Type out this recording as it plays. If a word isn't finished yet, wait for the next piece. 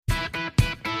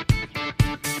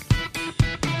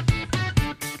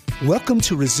Welcome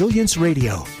to Resilience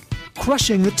Radio,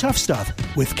 Crushing the Tough Stuff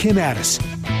with Kim Ades.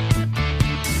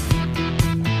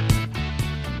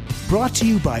 Brought to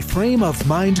you by Frame of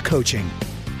Mind Coaching,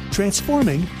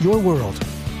 transforming your world.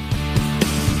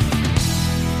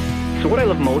 So what I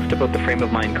love most about the Frame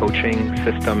of Mind coaching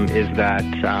system is that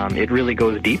it really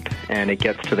goes deep and it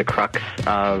gets to the crux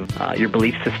of your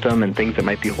belief system and things that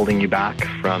might be holding you back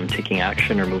from taking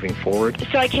action or moving forward.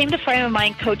 So I came to Frame of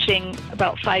Mind coaching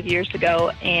about 5 years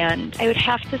ago, and I would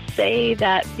have to say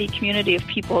that the community of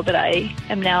people that I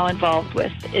am now involved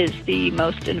with is the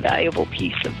most invaluable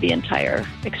piece of the entire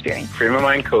experience. Frame of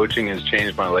Mind coaching has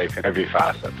changed my life in every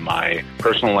facet. My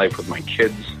personal life with my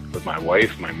kids, with my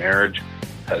wife, my marriage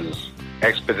has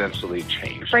exponentially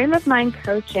changed. Frame of Mind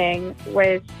coaching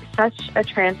was such a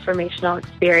transformational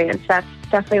experience. That's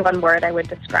definitely one word I would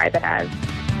describe it as.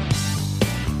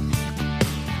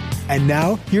 And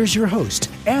now, here's your host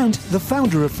and the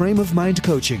founder of Frame of Mind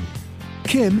Coaching,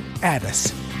 Kim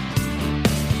Ades.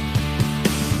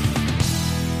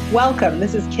 Welcome.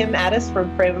 This is Kim Ades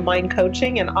from Frame of Mind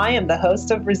Coaching, and I am the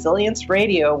host of Resilience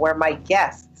Radio, where my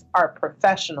guests are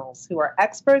professionals who are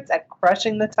experts at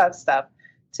crushing the tough stuff.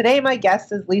 Today, my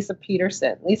guest is Lisa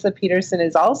Peterson. Lisa Peterson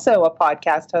is also a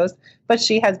podcast host, but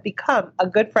she has become a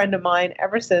good friend of mine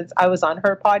ever since I was on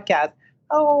her podcast.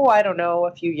 I don't know,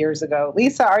 a few years ago.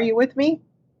 Lisa, are you with me?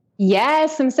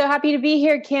 Yes, I'm so happy to be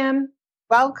here, Kim.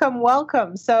 Welcome,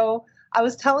 welcome. So I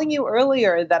was telling you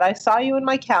earlier that I saw you in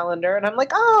my calendar, and I'm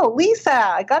like, oh, Lisa,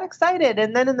 I got excited.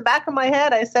 And then in the back of my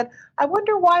head, I said, I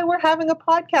wonder why we're having a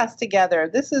podcast together.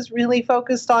 This is really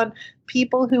focused on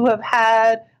people who have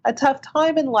had a tough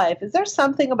time in life. Is there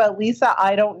something about Lisa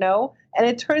I don't know? And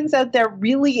it turns out there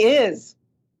really is.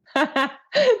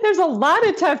 There's a lot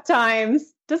of tough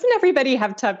times. Doesn't everybody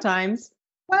have tough times?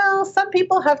 Well, some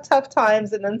people have tough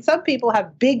times, and then some people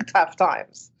have big tough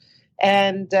times.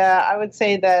 And I would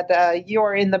say that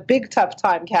you're in the big tough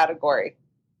time category.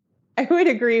 I would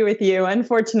agree with you,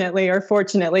 unfortunately or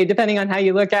fortunately, depending on how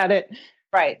you look at it.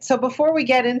 Right. So before we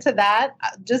get into that,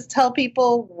 just tell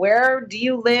people, where do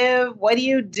you live? What do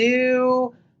you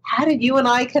do? How did you and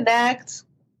I connect?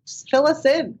 Just fill us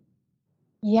in.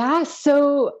 Yeah.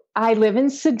 So I live in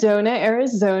Sedona,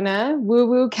 Arizona,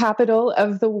 woo-woo capital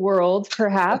of the world,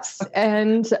 perhaps.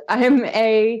 And I'm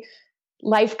a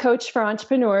life coach for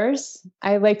entrepreneurs.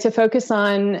 I like to focus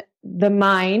on the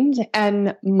mind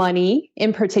and money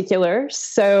in particular.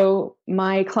 So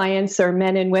my clients are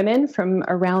men and women from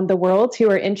around the world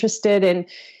who are interested in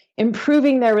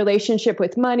improving their relationship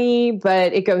with money,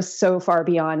 but it goes so far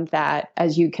beyond that,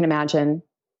 as you can imagine.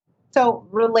 So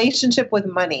relationship with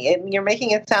money, and you're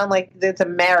making it sound like it's a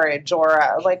marriage or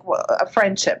a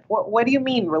friendship. What do you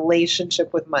mean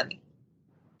relationship with money?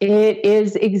 It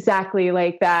is exactly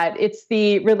like that. It's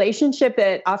the relationship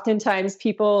that oftentimes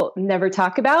people never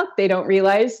talk about. They don't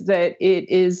realize that it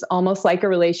is almost like a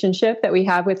relationship that we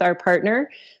have with our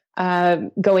partner.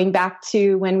 Going back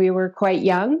to when we were quite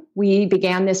young, we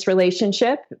began this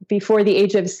relationship before the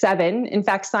age of 7. In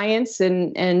fact, science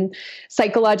and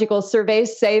psychological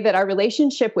surveys say that our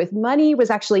relationship with money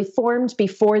was actually formed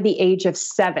before the age of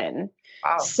 7.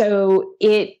 Wow. So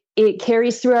it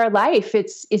carries through our life.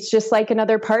 It's just like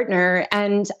another partner.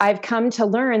 And I've come to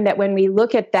learn that when we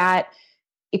look at that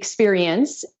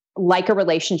experience like a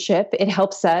relationship, it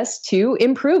helps us to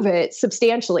improve it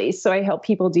substantially. So I help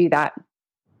people do that.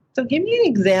 So give me an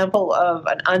example of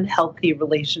an unhealthy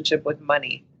relationship with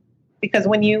money. Because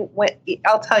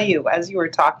I'll tell you, as you were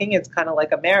talking, it's kind of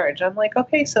like a marriage. I'm like,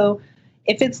 okay, so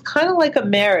if it's kind of like a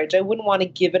marriage, I wouldn't want to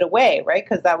give it away, right?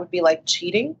 Because that would be like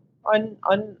cheating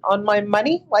on my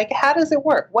money. Like, how does it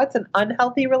work? What's an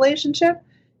unhealthy relationship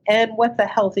and what's a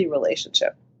healthy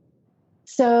relationship?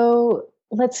 So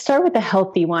let's start with the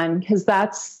healthy one, because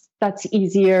that's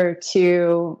easier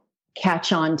to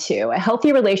catch on to. A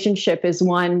healthy relationship is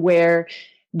one where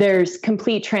there's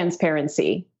complete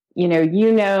transparency. You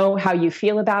know how you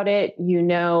feel about it. You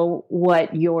know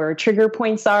what your trigger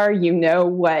points are. You know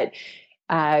what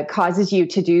causes you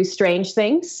to do strange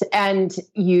things, and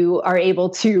you are able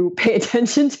to pay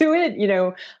attention to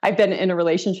it. I've been in a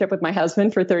relationship with my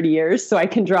husband for 30 years, so I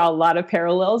can draw a lot of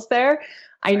parallels there.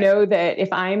 I know that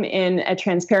if I'm in a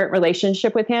transparent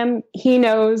relationship with him, he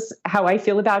knows how I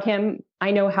feel about him.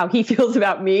 I know how he feels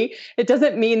about me. It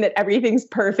doesn't mean that everything's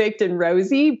perfect and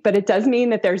rosy, but it does mean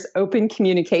that there's open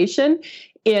communication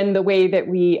in the way that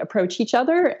we approach each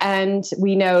other, and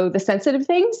we know the sensitive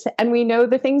things and we know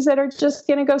the things that are just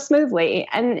going to go smoothly.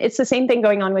 And it's the same thing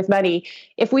going on with money.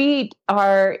 If we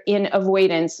are in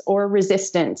avoidance or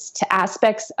resistance to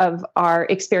aspects of our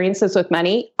experiences with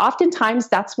money, oftentimes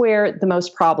that's where the most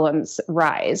problems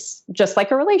rise, just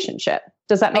like a relationship.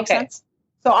 Does that make sense?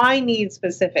 So I need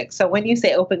specifics. So when you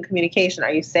say open communication,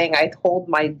 are you saying I hold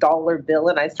my dollar bill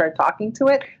and I start talking to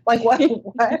it? Like what are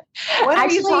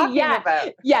you talking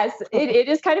about? Yes, it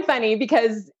is kind of funny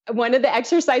because one of the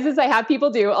exercises I have people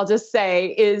do, I'll just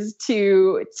say, is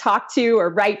to talk to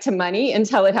or write to money and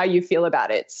tell it how you feel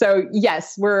about it. So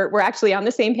yes, we're actually on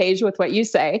the same page with what you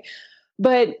say.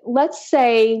 But let's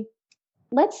say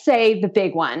the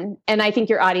big one, and I think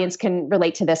your audience can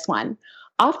relate to this one.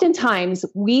 Oftentimes,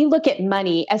 we look at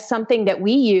money as something that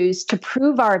we use to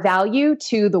prove our value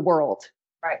to the world.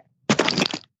 Right.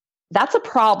 That's a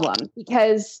problem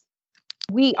because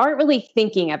we aren't really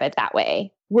thinking of it that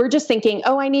way. We're just thinking,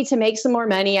 oh, I need to make some more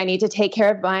money. I need to take care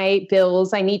of my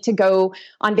bills. I need to go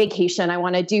on vacation. I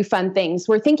want to do fun things.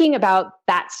 We're thinking about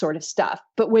that sort of stuff.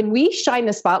 But when we shine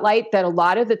the spotlight that a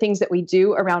lot of the things that we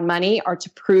do around money are to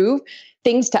prove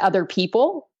things to other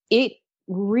people, it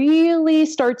really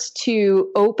starts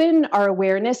to open our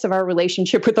awareness of our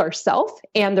relationship with ourselves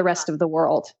and the rest of the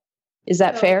world. Is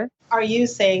that fair? Are you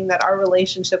saying that our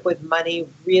relationship with money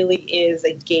really is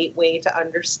a gateway to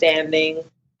understanding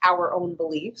our own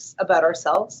beliefs about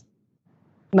ourselves?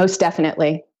 Most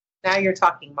definitely. Now you're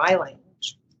talking my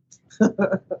language.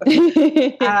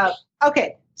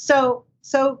 Okay, so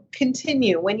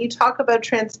continue. When you talk about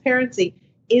transparency,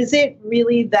 is it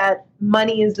really that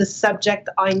money is the subject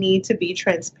I need to be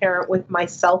transparent with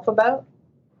myself about?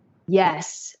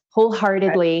 Yes,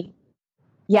 wholeheartedly. Okay.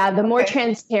 Yeah, the more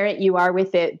transparent you are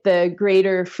with it, the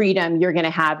greater freedom you're going to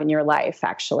have in your life,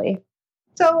 actually.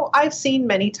 So I've seen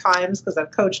many times, because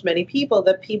I've coached many people,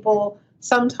 that people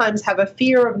sometimes have a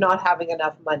fear of not having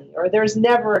enough money, or there's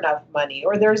never enough money,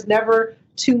 or there's never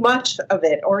too much of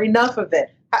it, or enough of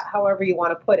it, however you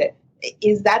want to put it.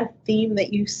 Is that a theme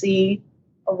that you see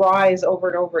arise over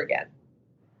and over again?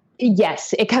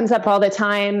 Yes, it comes up all the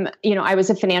time. You know, I was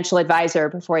a financial advisor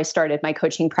before I started my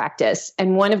coaching practice.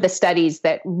 And one of the studies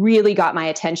that really got my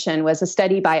attention was a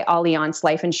study by Allianz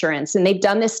Life Insurance. And they've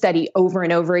done this study over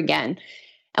and over again.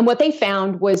 And what they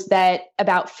found was that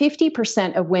about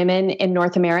 50% of women in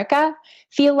North America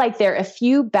feel like they're a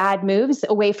few bad moves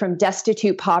away from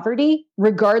destitute poverty,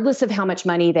 regardless of how much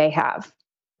money they have.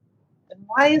 And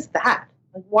why is that?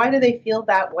 Like, why do they feel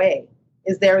that way?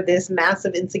 Is there this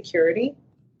massive insecurity?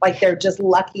 Like they're just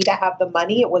lucky to have the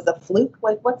money? It was a fluke?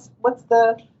 Like what's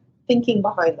the thinking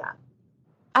behind that?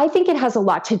 I think it has a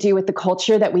lot to do with the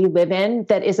culture that we live in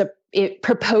that it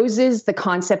proposes the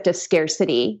concept of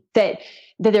scarcity, that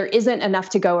there isn't enough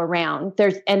to go around.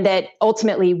 And that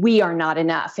ultimately we are not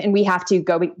enough. And we have to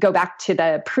go back to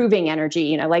the proving energy,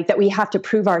 you know, like that we have to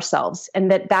prove ourselves and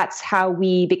that's how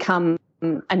we become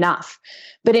enough.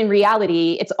 But in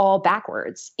reality, it's all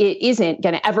backwards. It isn't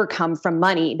going to ever come from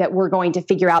money that we're going to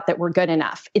figure out that we're good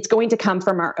enough. It's going to come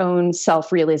from our own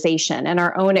self-realization and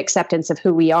our own acceptance of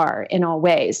who we are in all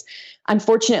ways.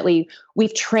 Unfortunately,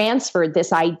 we've transferred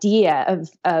this idea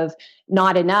of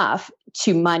not enough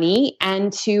to money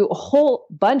and to a whole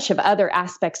bunch of other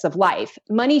aspects of life.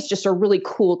 Money's just a really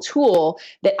cool tool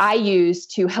that I use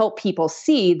to help people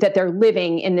see that they're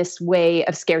living in this way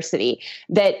of scarcity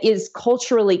that is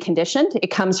culturally conditioned.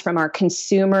 It comes from our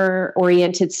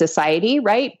consumer-oriented society,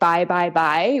 right?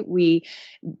 Buy.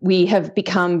 We have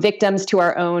become victims to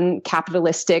our own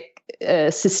capitalistic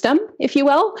system, if you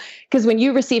will, because when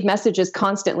you receive messages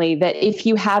constantly that if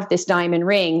you have this diamond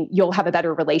ring, you'll have a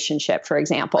better relationship, for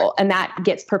example, and that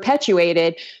gets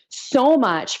perpetuated so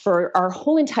much for our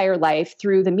whole entire life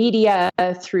through the media,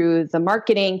 through the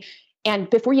marketing. And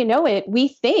before you know it, we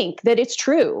think that it's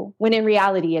true when in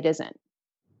reality it isn't.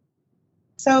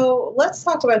 So let's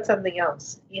talk about something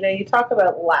else. You know, you talk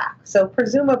about lack. So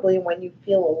presumably when you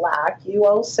feel a lack, you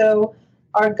also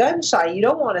are gun shy. You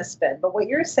don't want to spend. But what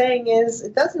you're saying is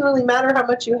it doesn't really matter how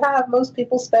much you have. Most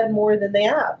people spend more than they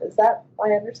have. Is that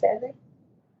my understanding?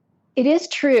 It is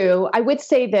true. I would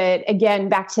say that, again,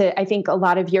 back to, I think a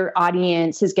lot of your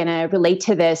audience is going to relate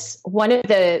to this. One of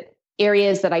the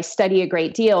areas that I study a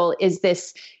great deal is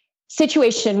this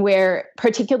situation where,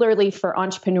 particularly for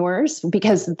entrepreneurs,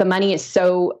 because the money is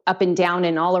so up and down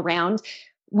and all around,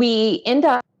 we end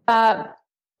up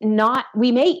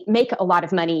we may make a lot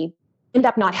of money, end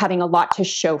up not having a lot to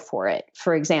show for it,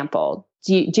 for example.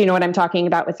 Do you know what I'm talking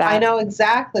about with that? I know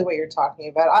exactly what you're talking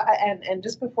about. And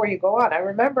just before you go on, I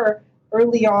remember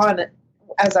early on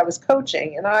as I was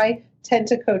coaching, and I tend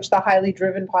to coach the highly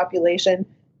driven population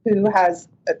who has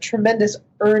a tremendous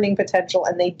earning potential,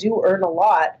 and they do earn a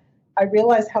lot. I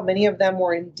realized how many of them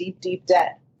were in deep, deep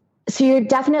debt. So you're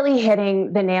definitely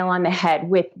hitting the nail on the head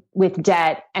with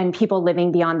debt and people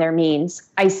living beyond their means.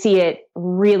 I see it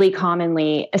really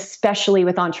commonly, especially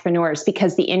with entrepreneurs,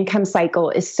 because the income cycle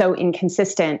is so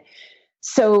inconsistent.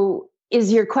 So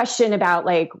is your question about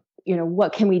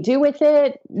what can we do with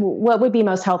it? What would be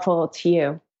most helpful to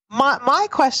you? My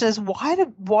question is, why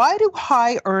do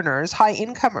high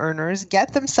income earners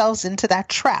get themselves into that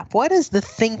trap? What is the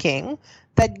thinking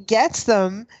that gets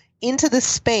them into the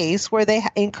space where they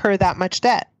incur that much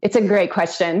debt? It's a great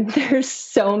question. There's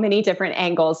so many different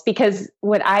angles, because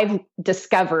what I've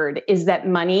discovered is that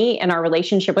money and our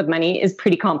relationship with money is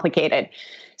pretty complicated.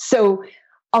 So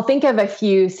I'll think of a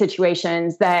few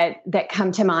situations that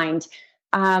come to mind.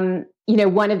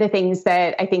 One of the things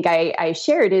that I think I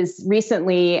shared is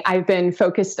recently I've been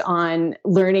focused on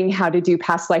learning how to do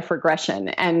past life regression.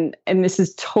 And this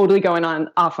is totally going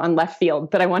off on left field,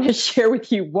 but I want to share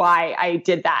with you why I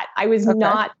did that. I was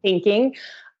not thinking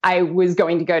I was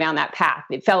going to go down that path.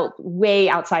 It felt way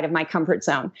outside of my comfort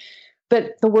zone.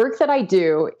 But the work that I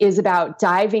do is about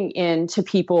diving into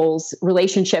people's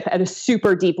relationship at a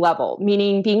super deep level,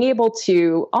 meaning being able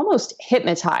to almost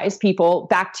hypnotize people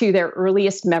back to their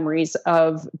earliest memories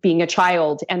of being a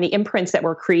child and the imprints that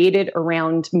were created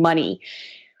around money.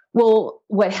 Well,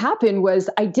 what happened was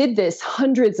I did this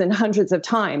hundreds and hundreds of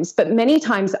times, but many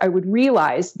times I would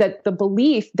realize that the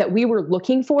belief that we were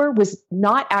looking for was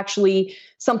not actually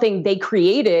something they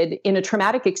created in a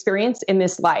traumatic experience in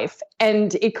this life.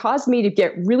 And it caused me to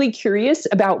get really curious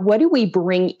about what do we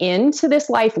bring into this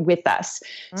life with us?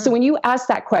 So when you ask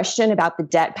that question about the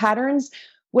debt patterns,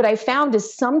 what I found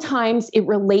is sometimes it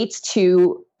relates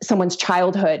to someone's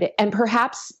childhood, and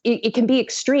perhaps it can be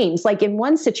extremes. Like in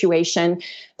one situation,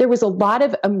 there was a lot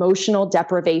of emotional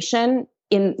deprivation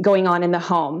going on in the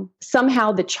home.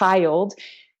 Somehow the child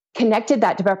connected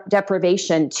that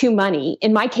deprivation to money.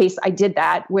 In my case, I did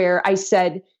that where I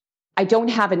said, I don't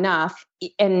have enough.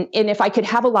 And if I could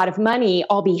have a lot of money,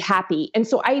 I'll be happy. And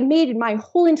so I made my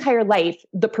whole entire life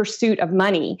the pursuit of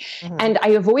money. Mm-hmm. And I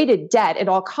avoided debt at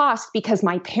all costs because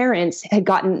my parents had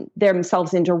gotten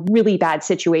themselves into a really bad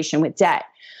situation with debt.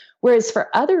 Whereas for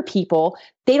other people,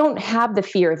 they don't have the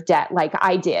fear of debt like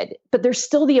I did, but there's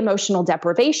still the emotional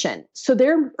deprivation. So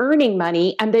they're earning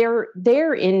money, and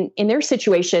they're in their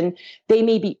situation, they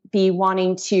may be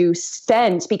wanting to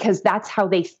spend because that's how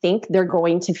they think they're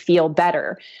going to feel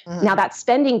better. Mm-hmm. Now that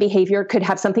spending behavior could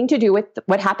have something to do with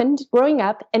what happened growing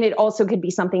up, and it also could be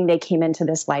something they came into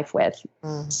this life with.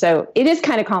 Mm-hmm. So it is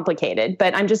kind of complicated,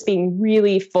 but I'm just being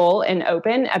really full and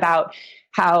open about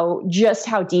how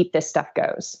deep this stuff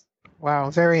goes.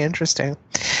 Wow, very interesting.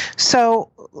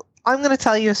 So I'm going to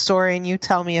tell you a story, and you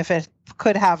tell me if it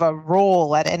could have a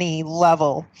role at any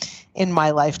level in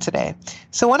my life today.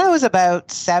 So when I was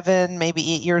about 7,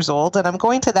 maybe 8 years old, and I'm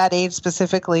going to that age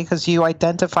specifically because you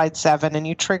identified 7 and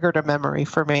you triggered a memory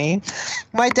for me,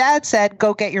 my dad said,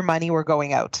 go get your money, we're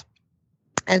going out.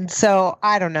 And so,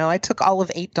 I don't know, I took all of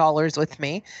 $8 with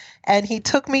me, and he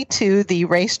took me to the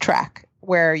racetrack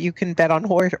where you can bet on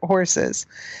horses.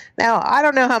 Now, I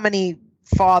don't know how many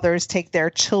fathers take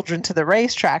their children to the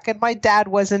racetrack, and my dad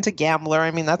wasn't a gambler. I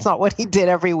mean, that's not what he did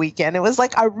every weekend. It was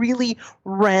like a really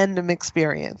random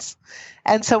experience.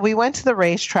 And so we went to the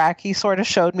racetrack. He sort of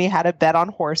showed me how to bet on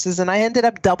horses, and I ended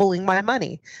up doubling my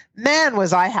money. Man,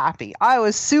 was I happy. I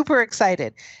was super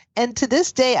excited. And to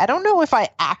this day, I don't know if I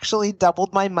actually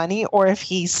doubled my money or if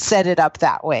he set it up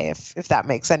that way, if that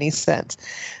makes any sense.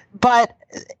 But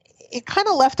it kind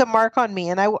of left a mark on me,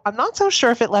 and I'm not so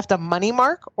sure if it left a money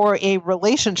mark or a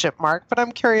relationship mark, but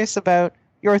I'm curious about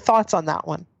your thoughts on that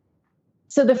one.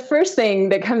 So the first thing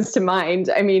that comes to mind,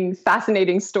 I mean,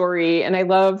 fascinating story, and I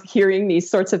love hearing these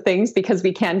sorts of things because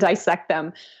we can dissect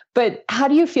them. But how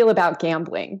do you feel about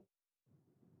gambling?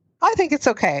 I think it's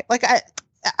okay. Like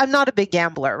I'm not a big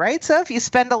gambler, right? So if you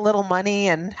spend a little money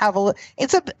and have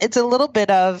it's a little bit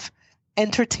of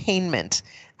entertainment.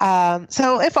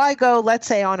 So if I go, let's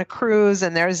say, on a cruise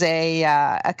and there's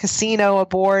a casino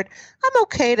aboard, I'm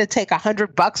okay to take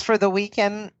 $100 for the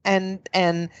weekend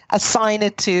and assign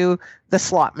it to the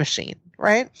slot machine,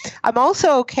 right? I'm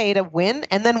also okay to win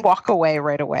and then walk away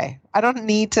right away. I don't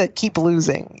need to keep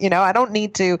losing. I don't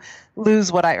need to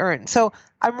lose what I earn. So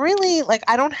I'm really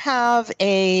I don't have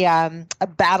a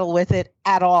battle with it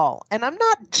at all. And I'm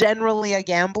not generally a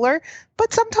gambler,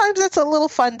 but sometimes it's a little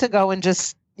fun to go and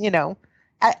just,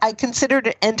 I consider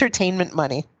it entertainment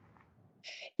money.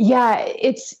 Yeah,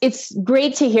 it's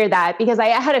great to hear that, because I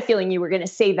had a feeling you were going to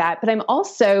say that, but I'm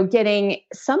also getting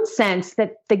some sense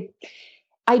that the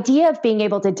idea of being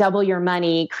able to double your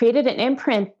money created an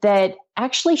imprint that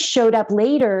actually showed up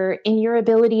later in your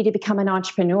ability to become an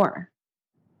entrepreneur.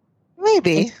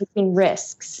 Maybe. And taking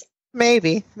risks.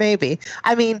 Maybe.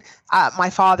 I mean, my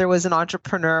father was an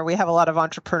entrepreneur. We have a lot of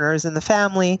entrepreneurs in the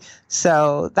family,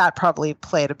 so that probably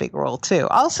played a big role too.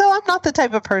 Also, I'm not the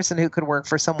type of person who could work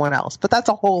for someone else, but that's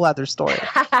a whole other story.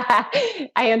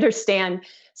 I understand.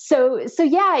 So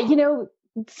yeah,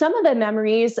 some of the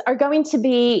memories are going to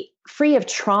be free of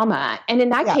trauma. And in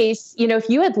that case, if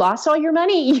you had lost all your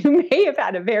money, you may have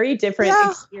had a very different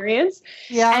experience.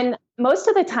 Yeah. And most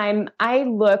of the time I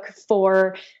look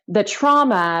for the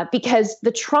trauma, because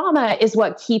the trauma is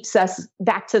what keeps us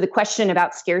back to the question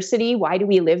about scarcity. Why do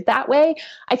we live that way?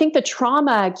 I think the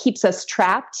trauma keeps us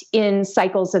trapped in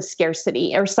cycles of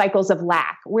scarcity or cycles of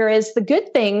lack, whereas the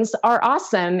good things are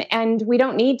awesome. And we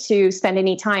don't need to spend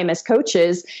any time as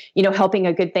coaches, helping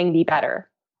a good thing be better.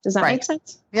 Does that make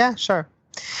sense? Yeah, sure.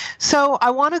 So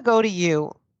I want to go to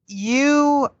you.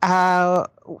 You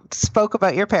spoke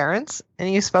about your parents,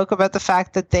 and you spoke about the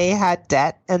fact that they had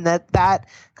debt, and that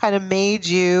kind of made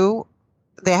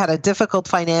they had a difficult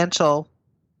financial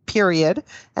period,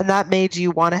 and that made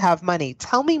you want to have money.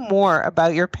 Tell me more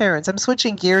about your parents. I'm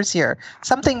switching gears here.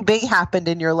 Something big happened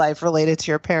in your life related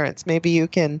to your parents. Maybe you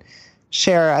can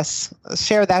share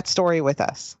that story with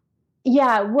us.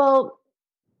 Yeah, well,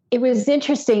 it was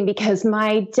interesting because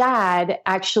my dad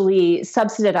actually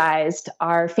subsidized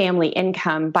our family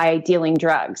income by dealing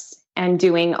drugs and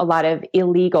doing a lot of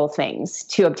illegal things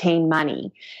to obtain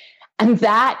money. And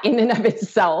that in and of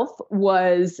itself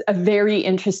was a very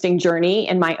interesting journey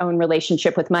in my own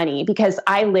relationship with money, because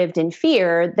I lived in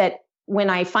fear that when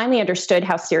I finally understood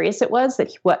how serious it was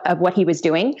of what he was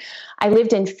doing, I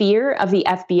lived in fear of the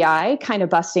FBI kind of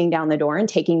busting down the door and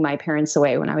taking my parents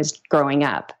away when I was growing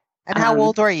up. And how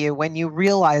old were you when you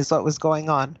realized what was going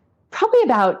on? Probably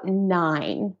about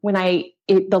 9 when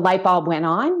the light bulb went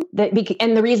on.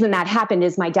 And the reason that happened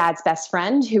is my dad's best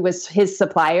friend, who was his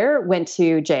supplier, went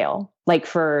to jail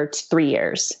for 3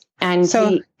 years, and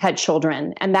he had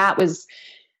children. And that was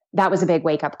a big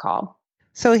wake up call.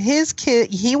 So his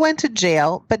kid, he went to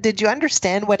jail, but did you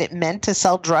understand what it meant to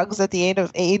sell drugs at the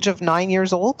age of 9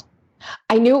 years old?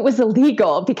 I knew it was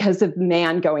illegal because of the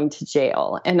man going to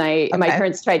jail. And my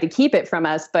parents tried to keep it from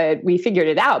us, but we figured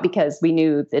it out because we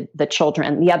knew that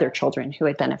the other children who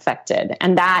had been affected.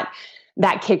 And that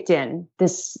kicked in.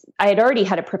 I had already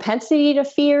had a propensity to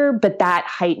fear, but that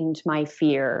heightened my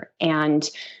fear and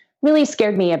really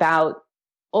scared me about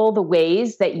all the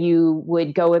ways that you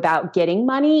would go about getting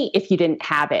money if you didn't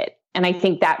have it. And I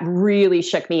think that really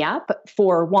shook me up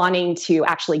for wanting to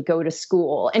actually go to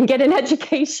school and get an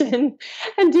education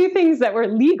and do things that were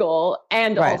legal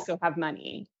and also have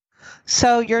money.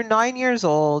 So you're 9 years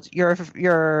old.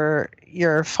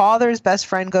 Your father's best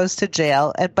friend goes to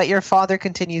jail, but your father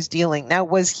continues dealing. Now,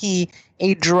 was he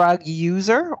a drug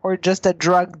user or just a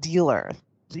drug dealer?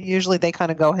 Usually they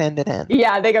kind of go hand in hand.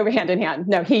 Yeah, they go hand in hand.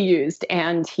 No, he used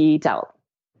and he dealt.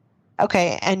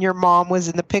 Okay, and your mom was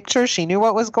in the picture? She knew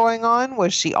what was going on?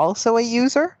 Was she also a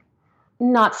user?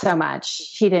 Not so much.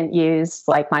 She didn't use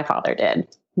like my father did.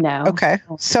 No. Okay.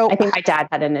 So I think my dad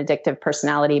had an addictive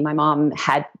personality. My mom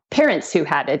had parents who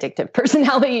had addictive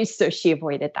personalities, so she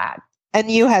avoided that.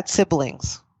 And you had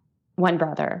siblings? One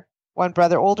brother. One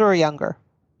brother, older or younger?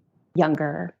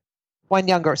 Younger. One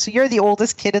younger. So you're the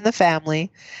oldest kid in the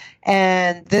family,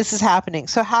 and this is happening.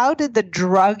 So how did the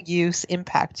drug use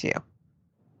impact you?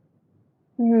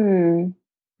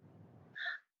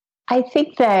 I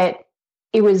think that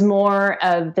it was more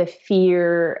of the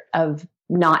fear of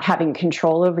not having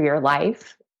control over your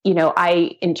life.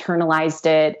 I internalized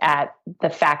it at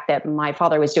the fact that my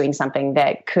father was doing something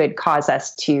that could cause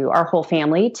our whole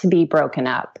family to be broken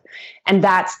up. And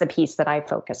that's the piece that I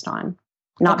focused on,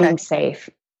 not being safe.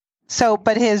 So,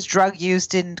 but his drug use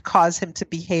didn't cause him to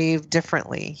behave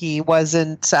differently. He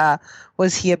wasn't,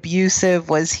 was he abusive?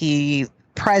 Was he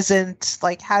present?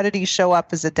 Like, how did he show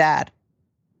up as a dad?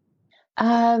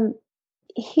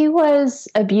 He was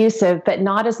abusive, but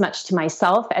not as much to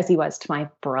myself as he was to my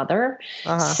brother.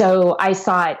 So I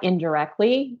saw it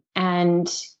indirectly.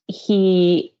 And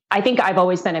I think I've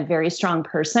always been a very strong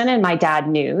person, and my dad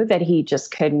knew that he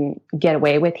just couldn't get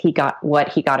away with. He got what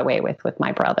he got away with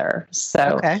my brother.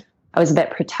 So I was a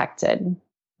bit protected.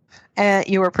 And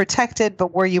you were protected,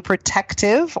 but were you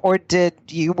protective, or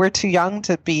were too young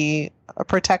to be a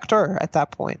protector at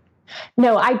that point?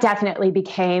 No, I definitely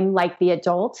became like the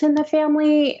adult in the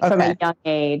family from a young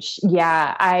age.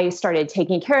 Yeah, I started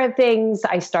taking care of things.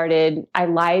 I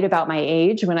lied about my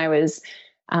age when I was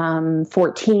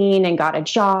 14 and got a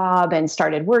job and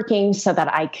started working so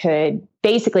that I could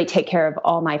basically take care of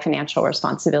all my financial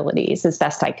responsibilities as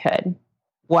best I could.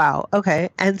 Wow. Okay.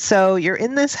 And so you're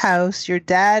in this house, your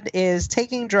dad is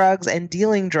taking drugs and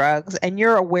dealing drugs, and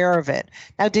you're aware of it.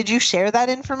 Now, did you share that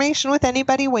information with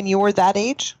anybody when you were that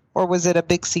age, or was it a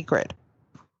big secret?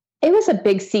 It was a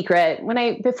big secret.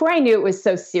 Before I knew it was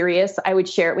so serious, I would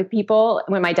share it with people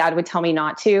when my dad would tell me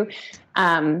not to.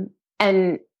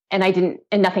 And I didn't,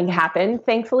 and nothing happened,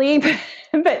 thankfully.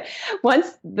 But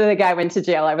once the guy went to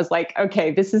jail, I was like,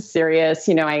 okay, this is serious.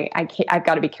 I've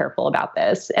got to be careful about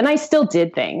this. And I still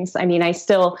did things. I mean, I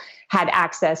still had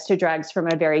access to drugs from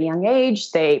a very young age.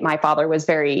 My father was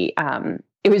very,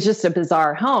 it was just a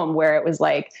bizarre home where it was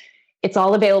like, it's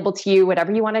all available to you,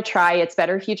 whatever you want to try. It's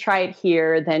better if you try it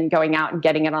here than going out and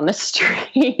getting it on the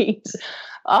street.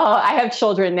 Oh, I have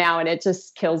children now, and it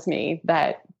just kills me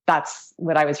that that's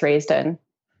what I was raised in.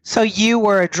 So you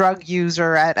were a drug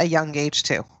user at a young age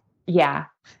too? Yeah.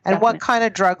 And definitely. what kind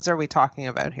of drugs are we talking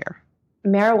about here?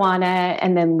 Marijuana,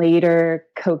 and then later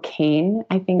cocaine,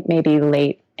 I think maybe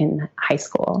late in high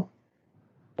school.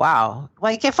 Wow.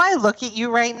 Like if I look at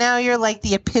you right now, you're like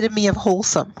the epitome of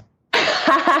wholesome.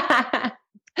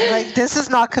 Like this is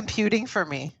not computing for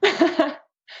me.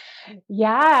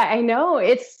 Yeah, I know.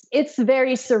 It's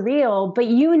very surreal, but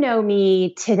you know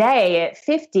me today at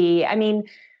 50. I mean,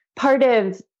 part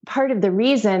of the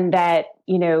reason that,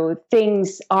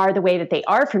 things are the way that they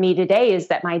are for me today is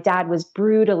that my dad was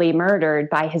brutally murdered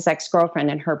by his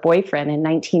ex-girlfriend and her boyfriend in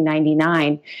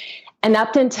 1999. And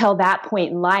up until that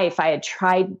point in life, I had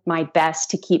tried my best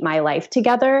to keep my life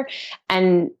together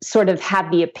and sort of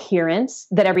have the appearance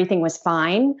that everything was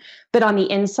fine. But on the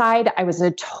inside, I was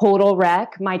a total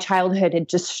wreck. My childhood had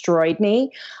destroyed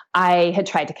me. I had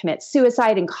tried to commit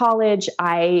suicide in college.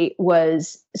 I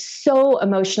was so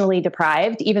emotionally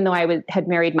deprived, even though I had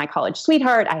married my college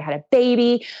sweetheart. I had a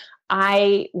baby.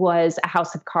 I was a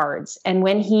house of cards. And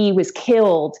when he was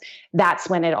killed, that's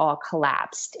when it all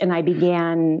collapsed. And I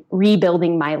began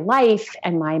rebuilding my life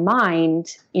and my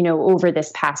mind, over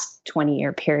this past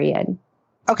 20-year period.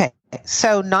 Okay.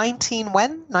 So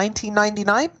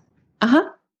 1999? Uh-huh.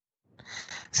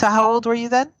 So how old were you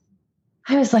then?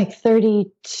 I was like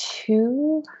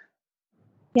 32.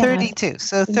 Yeah. 32.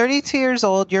 So 32 years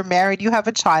old, you're married, you have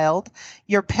a child.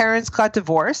 Your parents got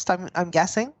divorced, I'm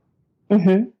guessing.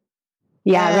 Mm-hmm.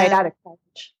 Yeah, And, right out of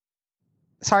college.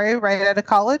 Sorry, right out of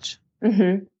college?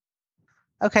 Mm-hmm.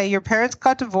 Okay, your parents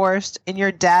got divorced and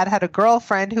your dad had a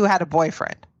girlfriend who had a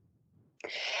boyfriend.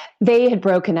 They had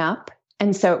broken up.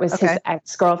 And so it was his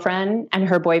ex-girlfriend and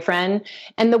her boyfriend.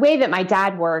 And the way that my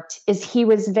dad worked is he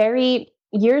was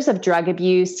years of drug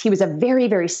abuse. He was a very,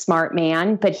 very smart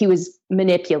man, but he was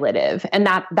manipulative. And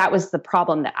that was the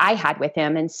problem that I had with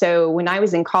him. And so when I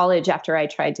was in college, after I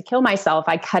tried to kill myself,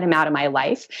 I cut him out of my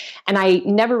life. And I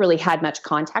never really had much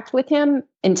contact with him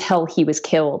until he was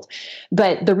killed.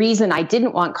 But the reason I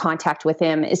didn't want contact with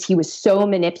him is he was so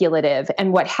manipulative.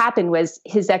 And what happened was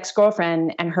his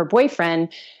ex-girlfriend and her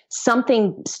boyfriend,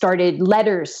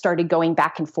 letters started going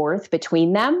back and forth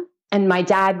between them. And my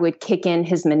dad would kick in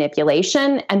his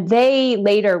manipulation. And they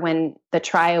later, when the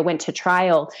trial went to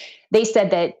trial, they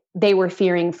said that they were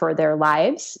fearing for their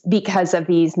lives because of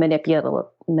these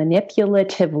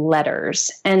manipulative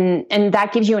letters. And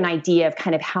that gives you an idea of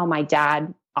kind of how my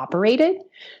dad operated.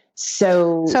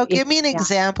 So give me an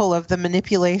example of the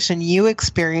manipulation you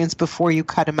experienced before you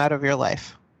cut him out of your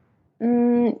life.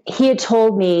 He had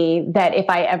told me that if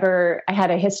I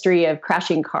had a history of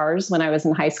crashing cars when I was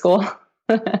in high school.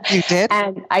 You did?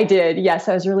 And I did. Yes.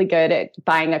 I was really good at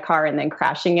buying a car and then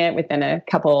crashing it within a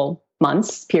couple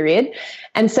months period.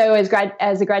 And so as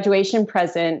a graduation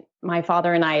present, my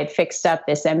father and I had fixed up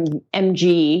this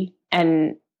MG,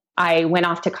 and I went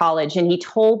off to college, and he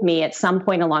told me at some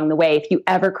point along the way, if you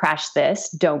ever crash this,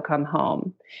 don't come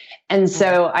home. And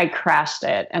so I crashed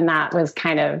it. And that was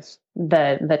kind of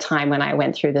the time when I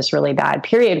went through this really bad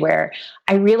period where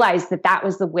I realized that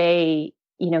was the way,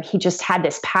 he just had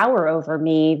this power over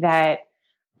me that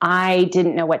I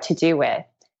didn't know what to do with.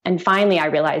 And finally, I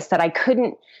realized that I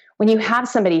couldn't, when you have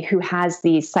somebody who has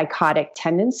these psychotic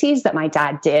tendencies that my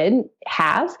dad did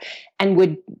have and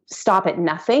would stop at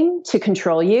nothing to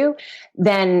control you,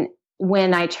 then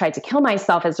when I tried to kill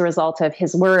myself as a result of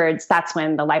his words, that's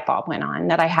when the light bulb went on,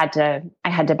 that I had to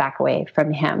back away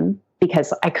from him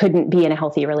because I couldn't be in a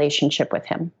healthy relationship with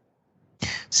him.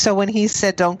 So when he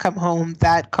said, don't come home,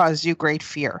 that caused you great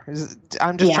fear.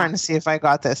 I'm just trying to see if I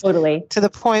got this. Totally. To the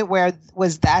point where,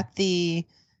 was that the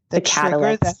trigger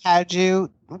catalyst that had you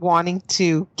wanting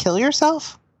to kill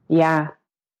yourself? Yeah.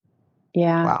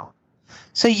 Yeah. Wow.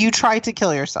 So you tried to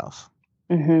kill yourself.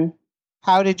 Mm-hmm.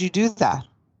 How did you do that?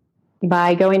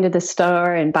 By going to the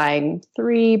store and buying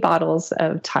 3 bottles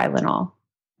of Tylenol.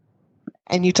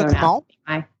 And you took them all?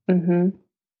 Mm-hmm.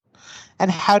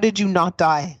 And how did you not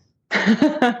die?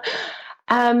 As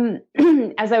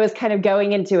I was kind of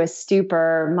going into a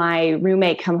stupor, my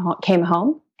roommate came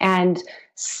home and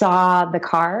saw the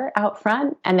car out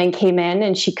front, and then came in,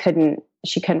 and she couldn't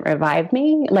revive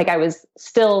me. Like, I was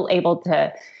still able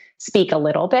to speak a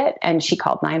little bit, and she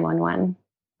called 911.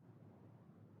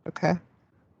 Okay.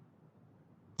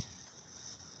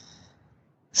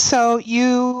 So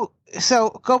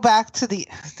go back to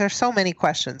there's so many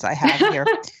questions I have here.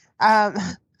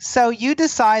 So you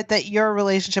decide that your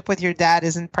relationship with your dad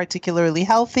isn't particularly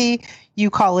healthy.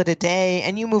 You call it a day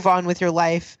and you move on with your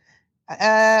life.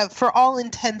 For all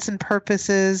intents and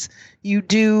purposes, you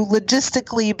do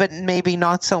logistically, but maybe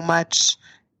not so much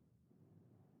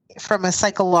from a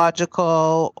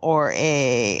psychological or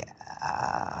an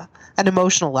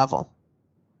emotional level.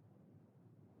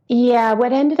 Yeah,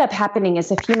 what ended up happening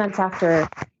is a few months after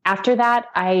that,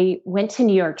 I went to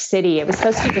New York City. It was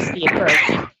supposed to just be for a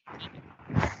week,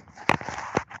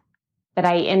 but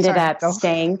I ended up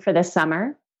staying for the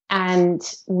summer. And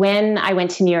when I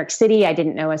went to New York City, I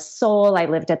didn't know a soul. I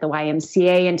lived at the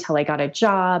YMCA until I got a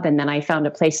job, and then I found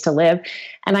a place to live.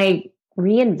 And I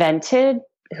reinvented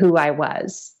who I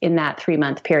was in that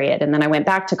 3-month period. And then I went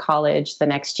back to college the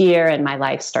next year, and my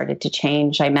life started to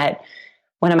change. I met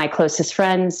one of my closest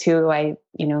friends who I,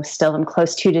 still am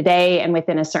close to today. And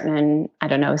within a certain,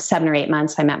 7 or 8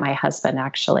 months, I met my husband,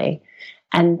 actually.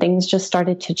 And things just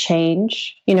started to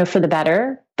change, for the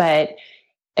better. But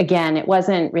again, it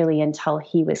wasn't really until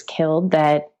he was killed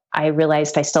that I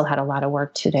realized I still had a lot of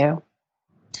work to do.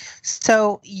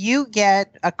 So you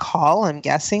get a call, I'm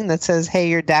guessing, that says, hey,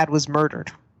 your dad was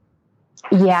murdered.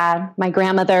 Yeah, my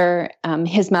grandmother,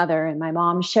 his mother, and my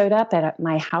mom showed up at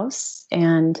my house,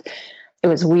 and it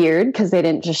was weird because they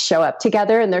didn't just show up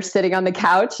together, and they're sitting on the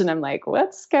couch, and I'm like,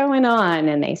 what's going on?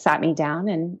 And they sat me down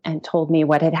and told me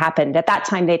what had happened. At that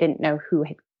time, they didn't know who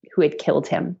had killed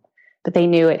him, but they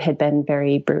knew it had been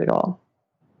very brutal.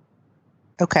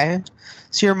 Okay.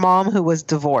 So your mom, who was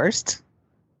divorced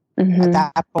at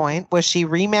that point, was she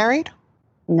remarried?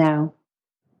 No.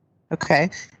 Okay.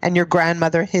 And your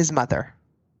grandmother, his mother?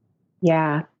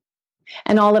 Yeah.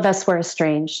 And all of us were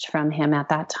estranged from him at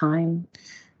that time.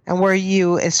 And were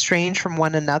you estranged from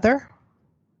one another?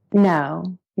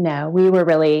 No. We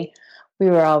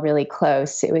were all really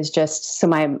close. It was just, so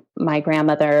my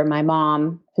grandmother, my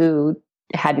mom, who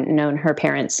hadn't known her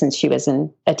parents since she was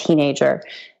a teenager,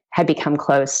 had become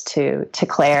close to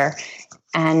Claire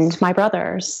and my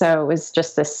brother. So it was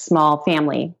just this small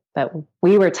family, but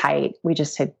we were tight. We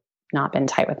just had not been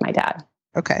tight with my dad.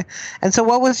 Okay. And so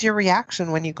what was your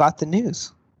reaction when you got the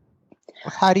news?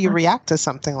 How do you react to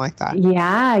something like that?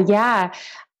 Yeah.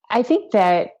 I think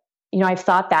that, I've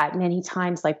thought that many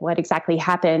times, like, what exactly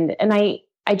happened? And I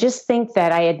just think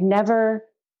that I had never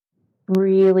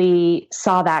really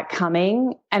saw that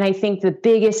coming. And I think the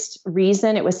biggest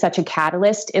reason it was such a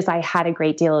catalyst is I had a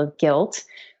great deal of guilt.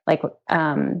 Like,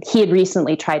 he had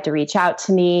recently tried to reach out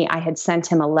to me. I had sent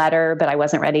him a letter, but I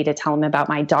wasn't ready to tell him about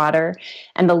my daughter.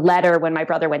 And the letter, when my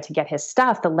brother went to get his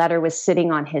stuff, the letter was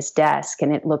sitting on his desk,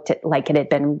 and it looked like it had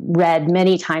been read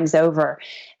many times over.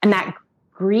 And that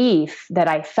grief that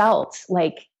I felt,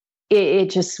 like, it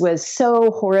just was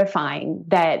so horrifying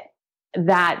that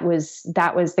was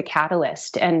the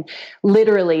catalyst. And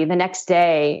literally the next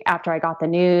day after I got the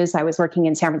news, I was working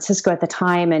in San Francisco at the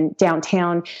time, and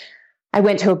downtown, I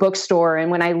went to a bookstore,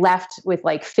 and when I left with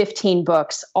like 15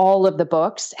 books, all of the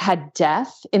books had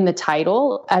death in the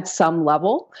title at some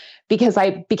level, because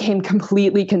I became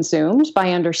completely consumed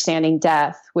by understanding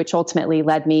death, which ultimately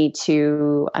led me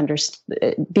to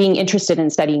being interested in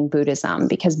studying Buddhism,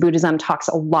 because Buddhism talks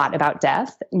a lot about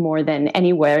death, more than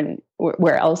anywhere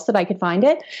where else that I could find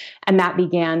it. And that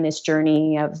began this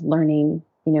journey of learning,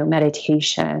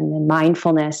 meditation and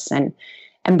mindfulness. And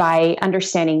by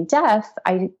understanding death,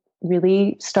 I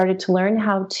really started to learn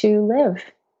how to live.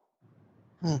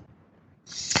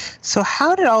 So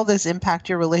how did all this impact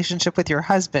your relationship with your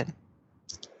husband?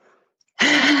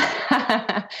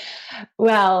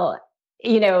 Well,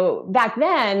 back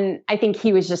then, I think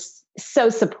he was just so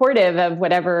supportive of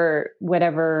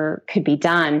whatever could be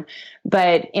done.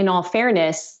 But in all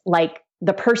fairness, like,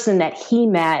 the person that he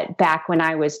met back when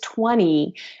I was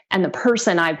 20 and the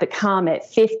person I've become at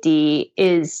 50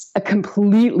 is a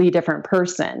completely different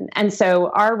person. And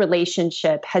so our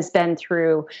relationship has been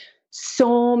through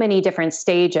so many different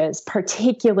stages,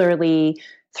 particularly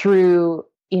through,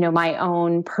 my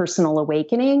own personal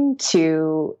awakening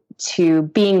to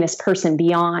being this person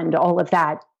beyond all of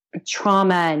that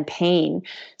trauma and pain.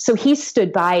 So he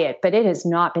stood by it, but it has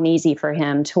not been easy for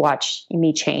him to watch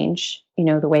me change,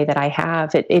 the way that I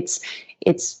have.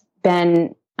 It's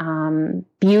been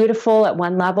beautiful at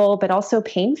one level, but also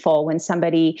painful when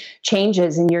somebody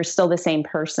changes and you're still the same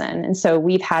person. And so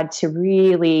we've had to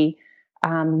really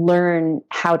learn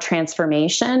how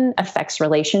transformation affects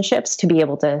relationships to be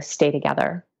able to stay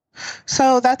together.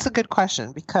 So that's a good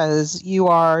question, because you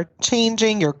are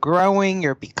changing, you're growing,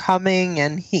 you're becoming,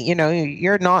 and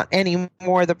you're not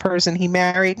anymore the person he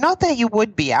married. Not that you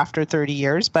would be after 30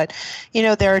 years, but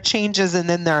there are changes and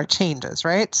then there are changes,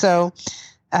 right? So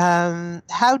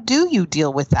how do you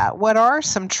deal with that? What are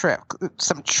some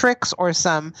tricks or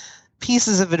some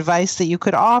pieces of advice that you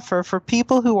could offer for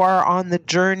people who are on the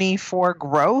journey for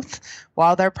growth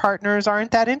while their partners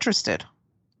aren't that interested?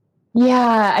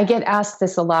 Yeah, I get asked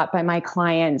this a lot by my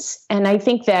clients. And I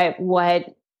think that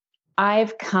what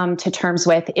I've come to terms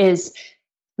with is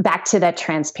back to that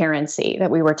transparency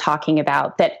that we were talking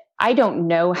about, that I don't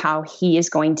know how he is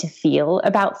going to feel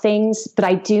about things, but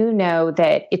I do know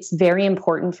that it's very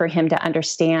important for him to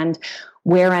understand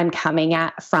where I'm coming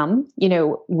from,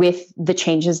 with the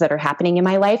changes that are happening in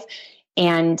my life.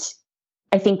 And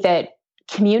I think that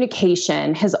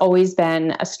communication has always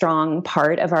been a strong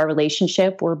part of our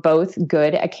relationship. We're both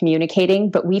good at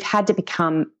communicating, but we've had to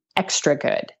become extra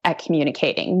good at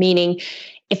communicating, meaning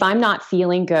if I'm not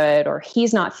feeling good or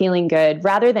he's not feeling good,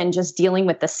 rather than just dealing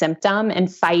with the symptom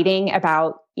and fighting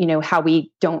about, how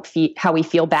we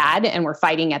feel bad and we're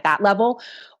fighting at that level,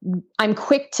 I'm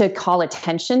quick to call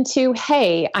attention to,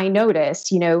 hey, I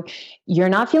noticed, you're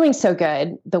not feeling so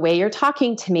good. The way you're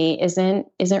talking to me isn't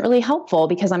really helpful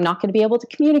because I'm not going to be able to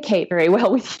communicate very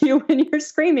well with you when you're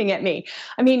screaming at me.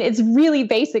 I mean, it's really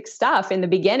basic stuff in the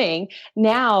beginning.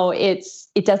 Now it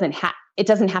doesn't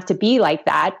have to be like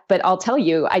that, but I'll tell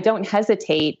you, I don't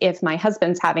hesitate if my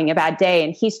husband's having a bad day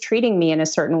and he's treating me in a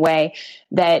certain way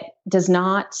that does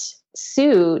not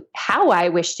suit how I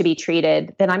wish to be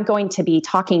treated, then I'm going to be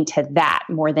talking to that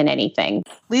more than anything.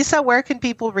 Lisa, where can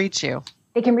people reach you?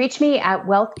 They can reach me at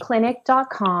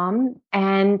wealthclinic.com,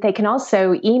 and they can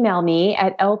also email me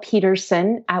at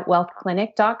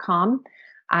lpeterson@wealthclinic.com.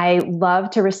 I love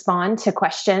to respond to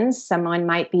questions. Someone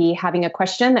might be having a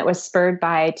question that was spurred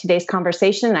by today's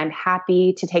conversation, and I'm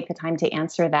happy to take the time to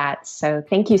answer that. So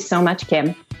thank you so much,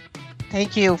 Kim.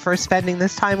 Thank you for spending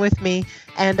this time with me,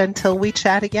 and until we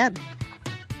chat again.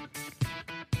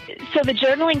 So the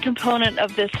journaling component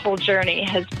of this whole journey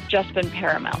has just been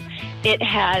paramount. It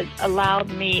has allowed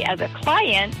me as a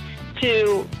client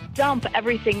to dump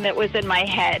everything that was in my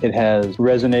head. It has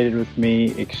resonated with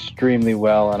me extremely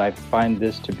well, and I find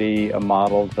this to be a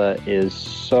model that is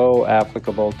so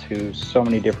applicable to so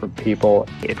many different people.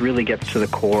 It really gets to the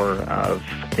core of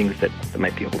things that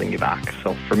might be holding you back.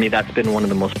 So for me, that's been one of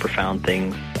the most profound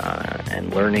things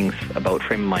and learnings about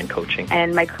frame of mind coaching.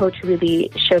 And my coach really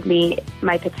showed me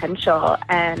my potential,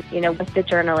 and with the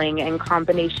journaling in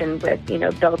combination with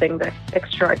building this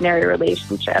extraordinary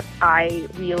relationship, I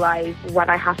realized what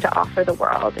I have to offer the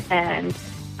world, and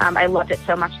I loved it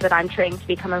so much that I'm training to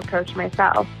become a coach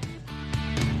myself.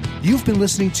 You've been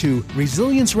listening to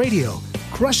Resilience Radio,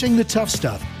 Crushing the Tough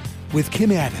Stuff with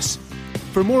Kim Addis.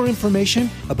 For more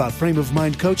information about Frame of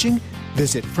Mind Coaching,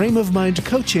 visit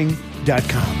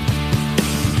frameofmindcoaching.com.